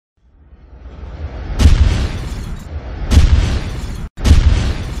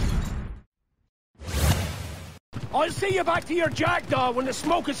I'll see you back to your jackdaw when the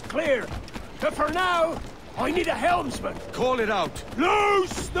smoke is clear. But for now, I need a helmsman. Call it out.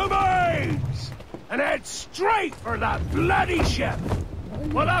 Loose the mains! And head straight for that bloody ship.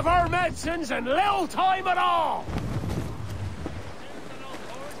 We'll have our medicines and little time at all.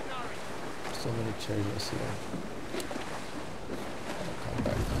 So many treasures here. I'll come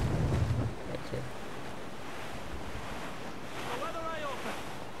back. Right here.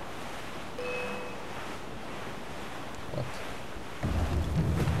 What?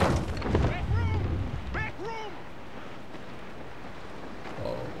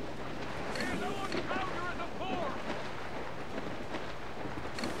 Oh.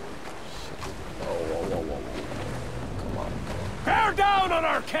 Whoa. Come on. Bear down on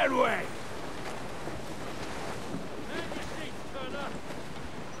our Kenway!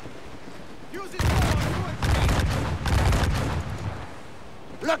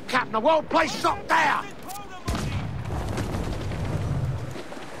 Look, Captain, the whole place shot down!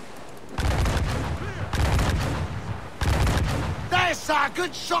 There, sir!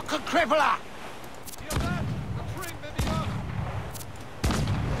 Good shot could cripple her!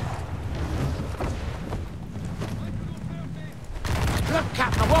 Look,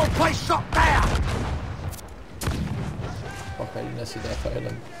 Captain, the whole place shot down! Fuck, I didn't see that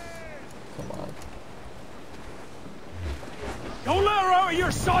island. Come on. Don't let her out of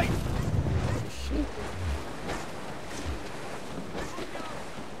your sight! Oh, shit.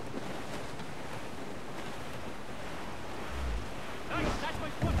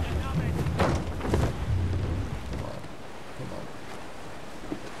 Come on.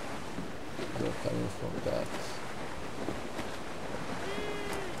 They're coming from that.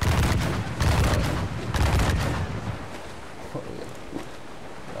 Oh yeah.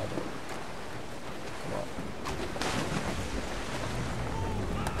 Brother. Come on.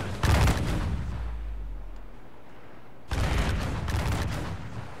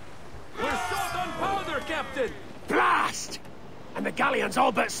 We're short on powder, Captain! Blast! And the galleon's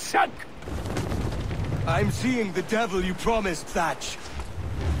all but sunk! I'm seeing the devil you promised, Thatch.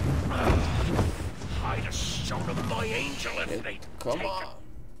 I'd have shown them my angel if they'd Come taken on.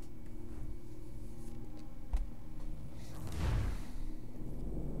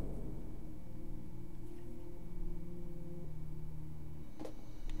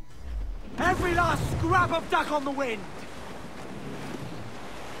 every last scrap of duck on the wind!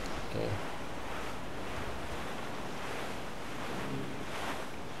 Okay.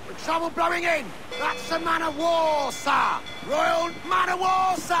 With trouble blowing in! That's the man of war, sir! Royal man of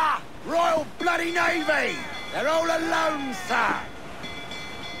war, sir! Royal Bloody Navy! They're all alone, sir!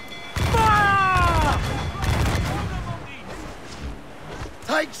 Fire!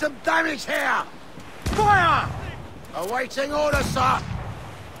 Take some damage here! Fire! Awaiting orders, sir!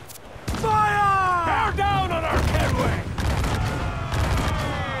 Fire! Bear down on our Kenway!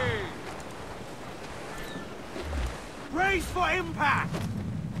 Brace for impact!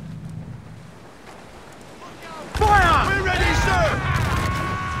 Fire! We're ready, sir!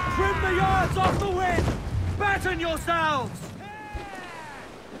 Trim the yards off the wind! Batten yourselves!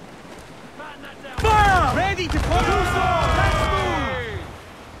 Fire! Ready to fire! Let's move!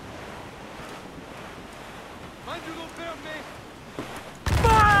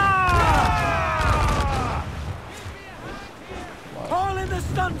 Fire! Haul in the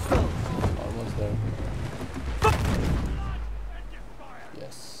stunsails! Almost there.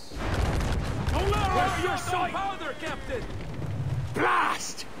 Yes. Don't let her out of your sight! Powder, Captain!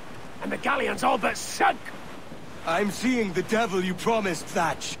 Blast! And the galleon's all but sunk! I'm seeing the devil you promised,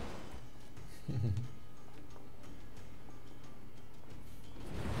 Thatch.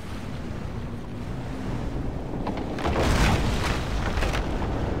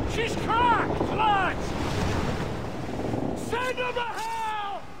 She's cracked, lads! Send her to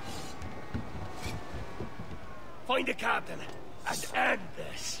hell! Find the captain and end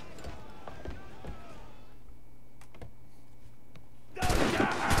this. Go to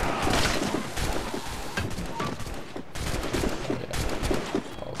hell!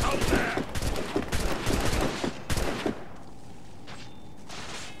 Out there!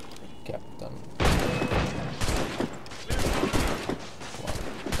 Captain.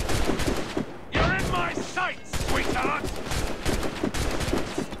 You're in my sights, sweetheart!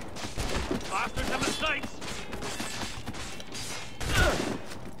 After the mistakes!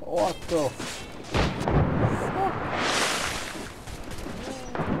 What the?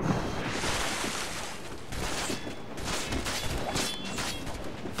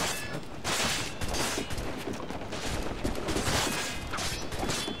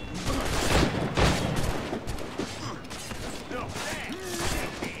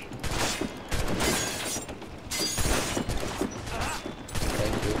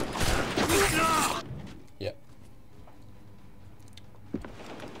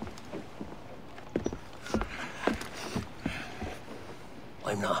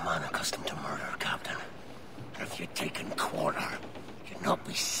 I'm not a man accustomed to murder, Captain. And if you'd taken quarter, you'd not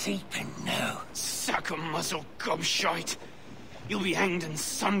be seeping now. Sack a muzzle, gobshite. You'll be hanged and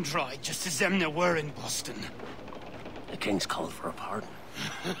sun-dried, just as them there were in Boston. The King's called for a pardon.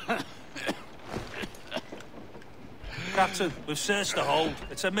 Captain, we've searched the hold.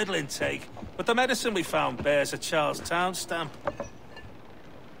 It's a middling take, but the medicine we found bears a Charlestown stamp.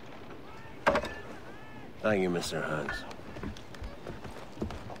 Thank you, Mr. Hans.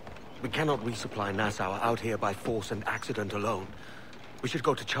 We cannot resupply Nassau out here by force and accident alone. We should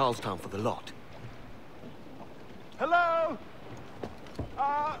go to Charlestown for the lot. Hello?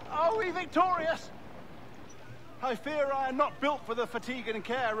 Are we victorious? I fear I am not built for the fatigue and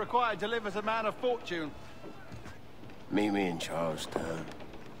care required to live as a man of fortune. Meet me in Charlestown.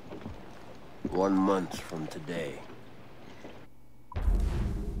 1 month from today.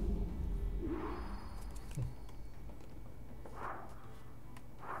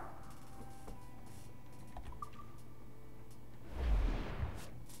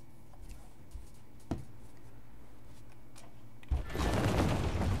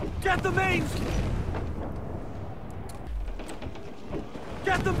 Get the mains!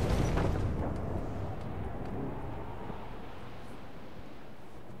 Get them!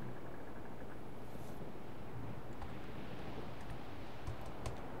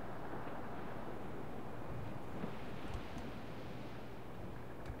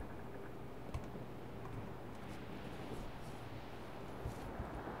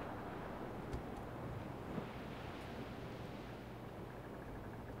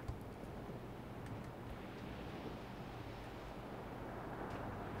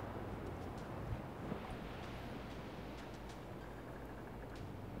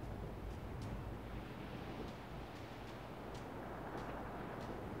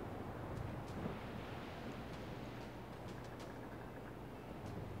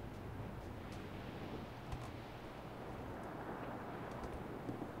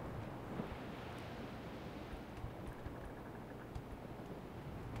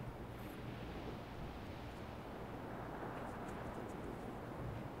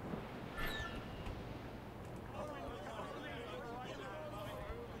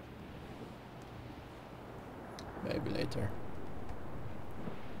 Maybe later.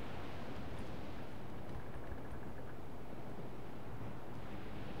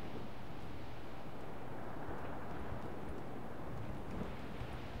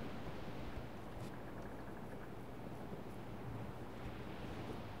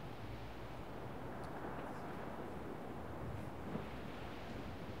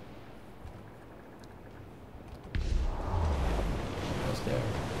 Almost there.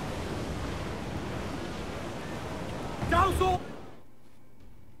 Council!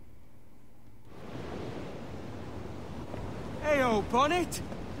 Hey-o, Bonnet!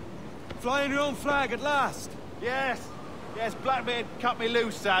 Flying your own flag at last! Yes, Blackbeard cut me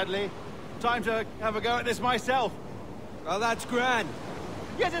loose, sadly. Time to have a go at this myself. Well, that's grand.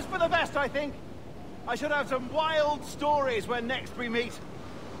 Yes, it's for the best, I think. I should have some wild stories when next we meet.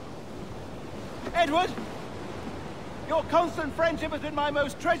 Edward! Your constant friendship has been my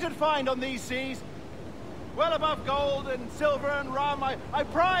most treasured find on these seas. Well above gold and silver and rum, I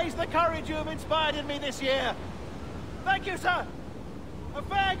prize the courage you have inspired in me this year. Thank you, sir. A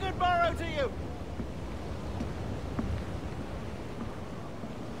fair good morrow to you.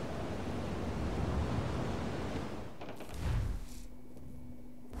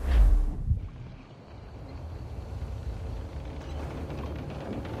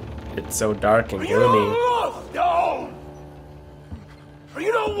 It's so dark and gloomy. No! Are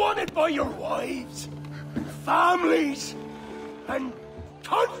you not wanted by your wives, and families, and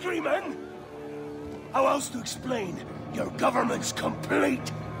countrymen? How else to explain your government's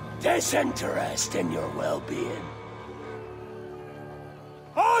complete disinterest in your well-being?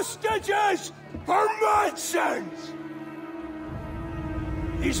 Hostages for medicines!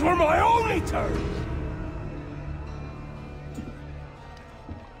 These were my only terms.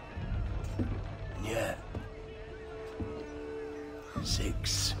 Yeah.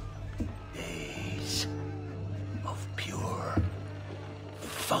 6 days of pure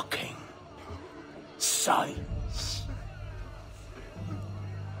fucking silence.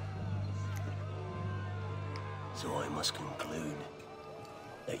 So I must conclude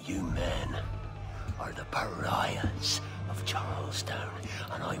that you men are the pariahs of Charlestown,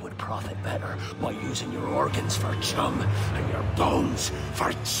 and I would profit better by using your organs for chum and your bones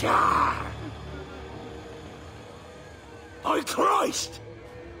for char. By Christ!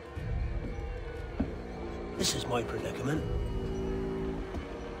 This is my predicament.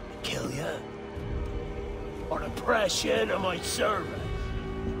 Kill you, or to press you into my service.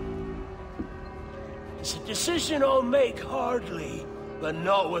 It's a decision I'll make hardly, but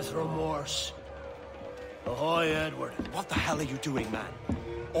not with remorse. Ahoy, Edward. What the hell are you doing, man?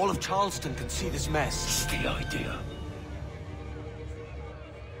 All of Charleston can see this mess. It's the idea.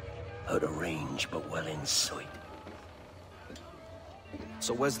 Out of range, but well in sight.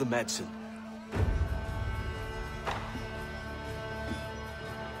 So where's the medicine?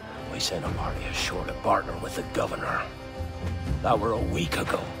 We sent a party ashore to partner with the governor. That were a week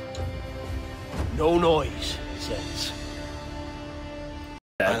ago. No noise, he says.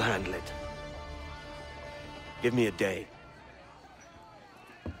 I'll handle it. Give me a day.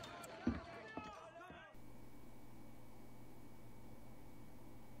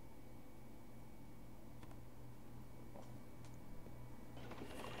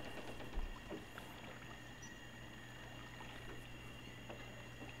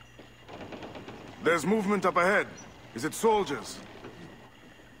 There's movement up ahead. Is it soldiers?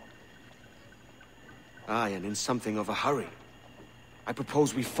 Aye, and in something of a hurry. I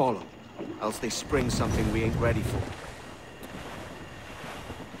propose we follow, else they spring something we ain't ready for.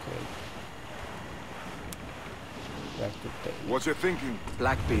 What's your thinking?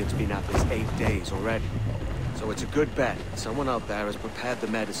 Blackbeard's been at this 8 days already. So it's a good bet that someone out there has prepared the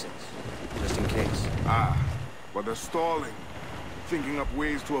medicines, just in case. Ah, but they're stalling. Thinking up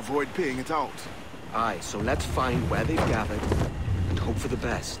ways to avoid paying it out. Aye, so let's find where they've gathered, and hope for the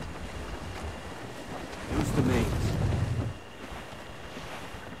best. Use the mains.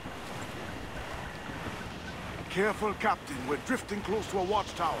 Careful, Captain. We're drifting close to a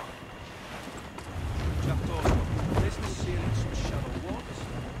watchtower.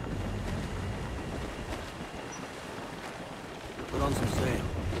 Put on some sail.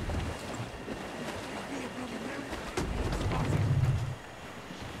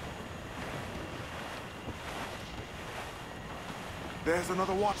 There's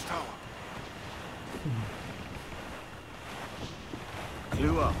another watchtower.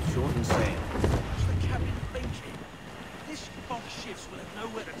 Clue up, short and sail. What's the captain thinking? This fog shifts will have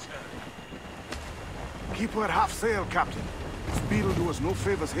nowhere to turn. Keep her at half sail, Captain. Speed will do us no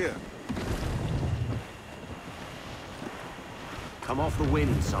favors here. Come off the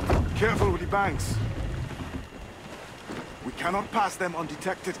wind, someone. Careful with the banks. We cannot pass them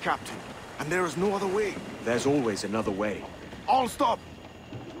undetected, Captain. And there is no other way. There's always another way. All stop!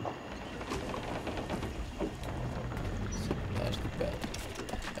 There's the bed.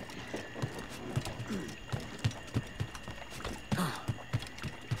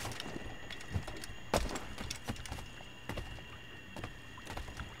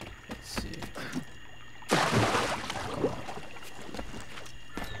 Let's see.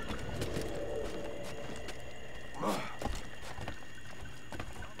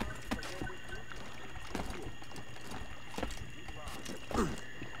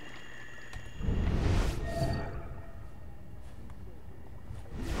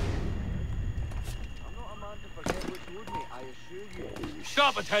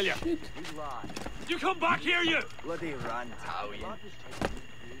 Stop, I tell you! You come back here, you! Bloody Rantalian. I've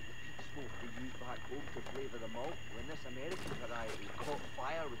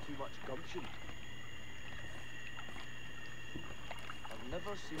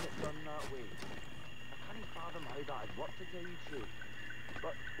never seen it done that way. I can't fathom how that'd work, to tell you the truth.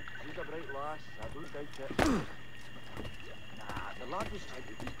 But she's a bright lass, I don't doubt it. Nah, the lad was trying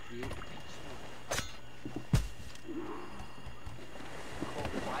to recreate the peat smoke.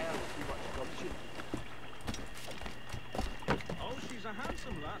 Caught fire with too much gumption. Oh, she's a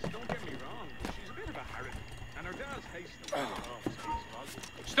handsome lass, don't get me wrong. But she's a bit of a harridan, and her dad's hasting.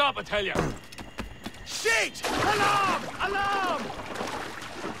 Stop, I tell you! Shit! Alarm! Alarm!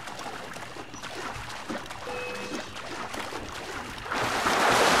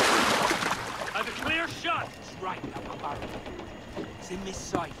 I've a clear shot! It's right now, Barry. It's in this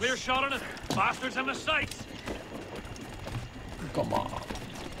sight. Clear shot on it! Bastards in the sights! Come on.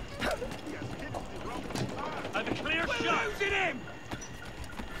 I've a clear shot! Losing him!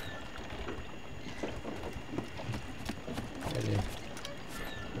 Really?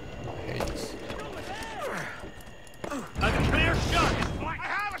 I hate this. I've a clear shot! His flank! I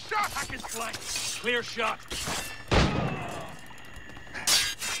have a shot! Hack his flank! Clear shot!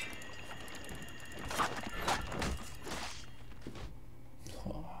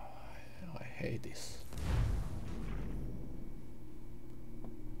 Oh, I hate this.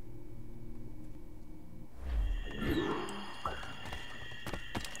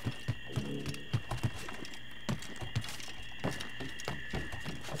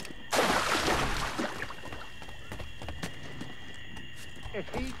 If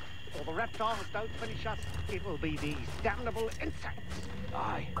he or the reptiles don't finish us, it will be these damnable insects.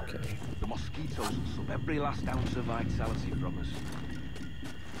 Aye. Okay. The mosquitoes will suck every last ounce of vitality from us.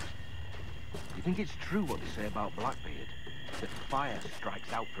 Do you think it's true what they say about Blackbeard? That fire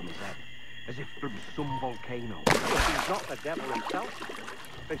strikes out from his head, as if from some volcano? If he's not the devil himself,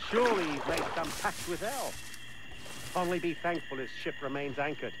 then surely he's made some pact with hell. Only be thankful his ship remains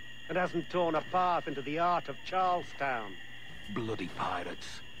anchored and hasn't torn a path into the heart of Charlestown. Bloody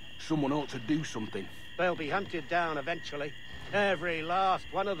pirates. Someone ought to do something. They'll be hunted down eventually. Every last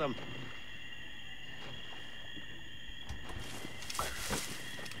one of them.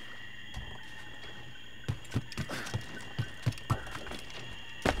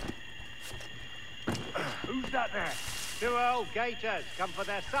 Who's that there? 2 old gators come for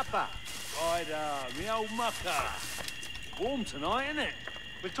their supper. Right, me old mucker. Warm tonight, isn't it?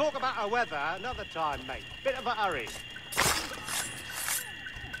 We'll talk about our weather another time, mate. Bit of a hurry.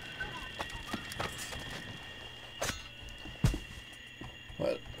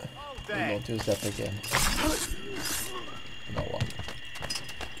 Well, we won't use that again. No one.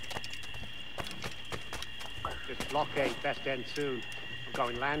 This blockade best end soon. I'm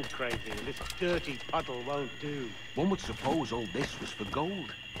going land crazy, and this dirty puddle won't do. One would suppose all this was for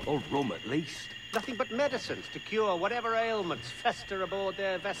gold. Or rum, at least. Nothing but medicines to cure whatever ailments fester aboard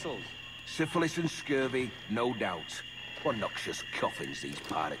their vessels. Syphilis and scurvy, no doubt. What noxious coffins these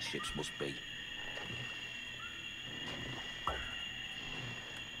pirate ships must be.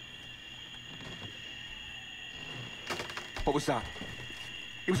 What was that?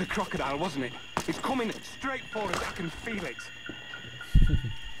 It was a crocodile, wasn't it? It's coming straight for us. I can feel it.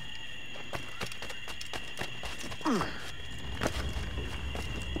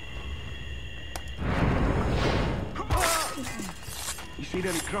 You seen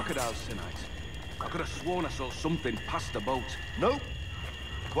any crocodiles tonight? I could have sworn I saw something past the boat. Nope.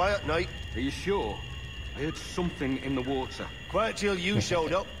 Quiet night. Are you sure? I heard something in the water. Quiet till you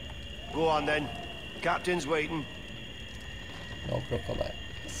showed up. Go on then. Captain's waiting. No crocodiles.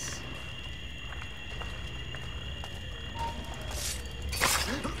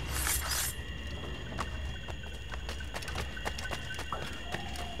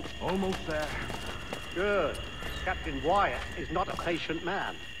 Almost there. Good. Captain Wyatt is not a patient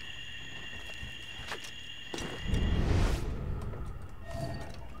man.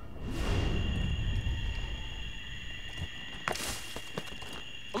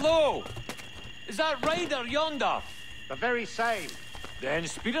 Hello! Is that Ryder yonder? The very same. Then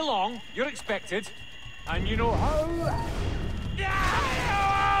speed along, you're expected. And you know how...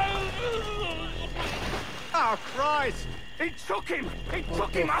 Oh, Christ! It took him! It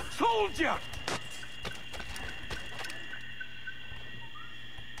took him! I told you!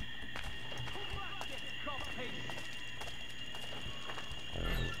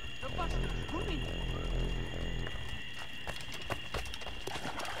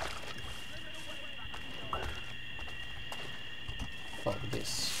 Fuck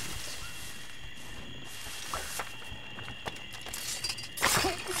this shit.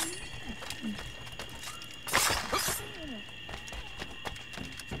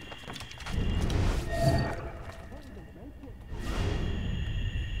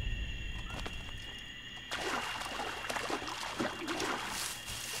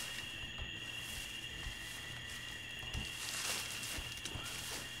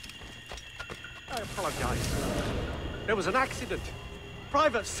 I apologize. There was an accident.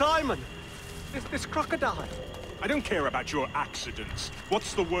 Private Simon! This crocodile. I don't care about your accidents.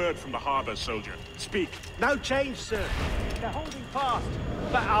 What's the word from the harbor, soldier? Speak. No change, sir. They're holding fast,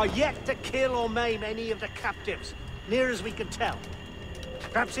 but are yet to kill or maim any of the captives, near as we can tell.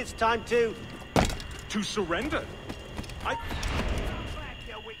 Perhaps it's time to... To surrender? Back,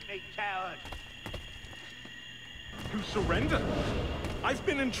 you weak-kneed coward! To surrender? I've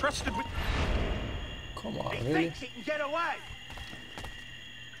been entrusted with... Come on, He really? thinks he can get away!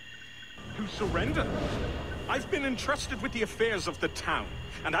 To surrender? I've been entrusted with the affairs of the town,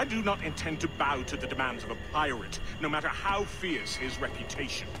 and I do not intend to bow to the demands of a pirate, no matter how fierce his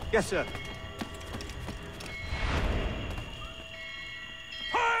reputation. Yes, sir.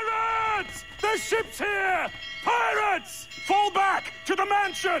 Pirates! The ship's here! Pirates! Fall back to the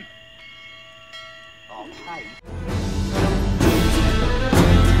mansion! Okay.